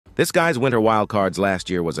This guy's winter wildcards last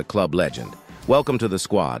year was a club legend. Welcome to the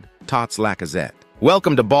squad, TOTS Lacazette.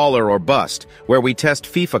 Welcome to Baller or Bust, where we test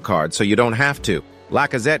FIFA cards so you don't have to.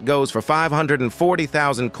 Lacazette goes for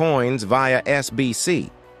 540,000 coins via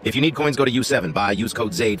SBC. If you need coins, go to U7, use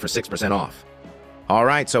code ZADE for 6% off.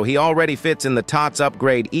 Alright, so he already fits in the TOTS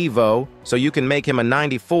Upgrade Evo, so you can make him a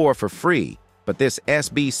 94 for free. But this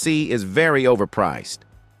SBC is very overpriced.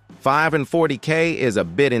 540k is a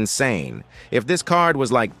bit insane. If this card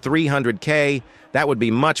was like 300k, that would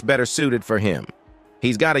be much better suited for him.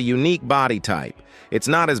 He's got a unique body type. It's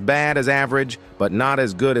not as bad as average, but not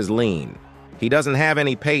as good as lean. He doesn't have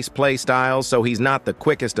any pace play styles, so he's not the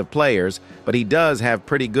quickest of players, but he does have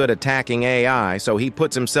pretty good attacking AI, so he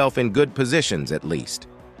puts himself in good positions at least.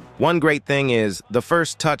 One great thing is the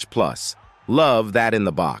first touch plus. Love that in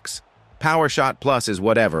the box. Power shot plus is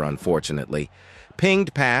whatever, unfortunately.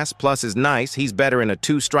 Pinged pass plus is nice. He's better in a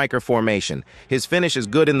two-striker formation. His finish is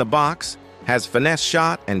good in the box. Has finesse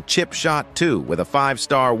shot and chip shot too, with a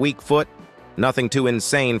 5-star weak foot. Nothing too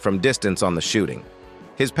insane from distance on the shooting.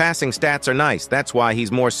 His passing stats are nice. That's why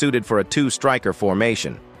he's more suited for a two-striker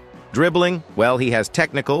formation. Dribbling, well, he has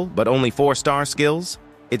technical, but only 4-star skills.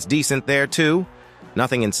 It's decent there too.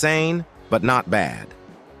 Nothing insane, but not bad.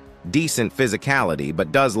 Decent physicality,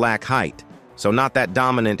 but does lack height, so not that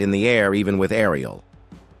dominant in the air even with aerial.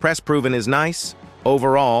 Press proven is nice.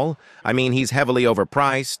 Overall, I mean, he's heavily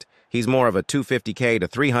overpriced. He's more of a 250k to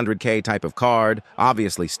 300k type of card,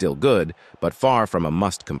 obviously still good, but far from a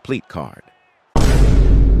must-complete card.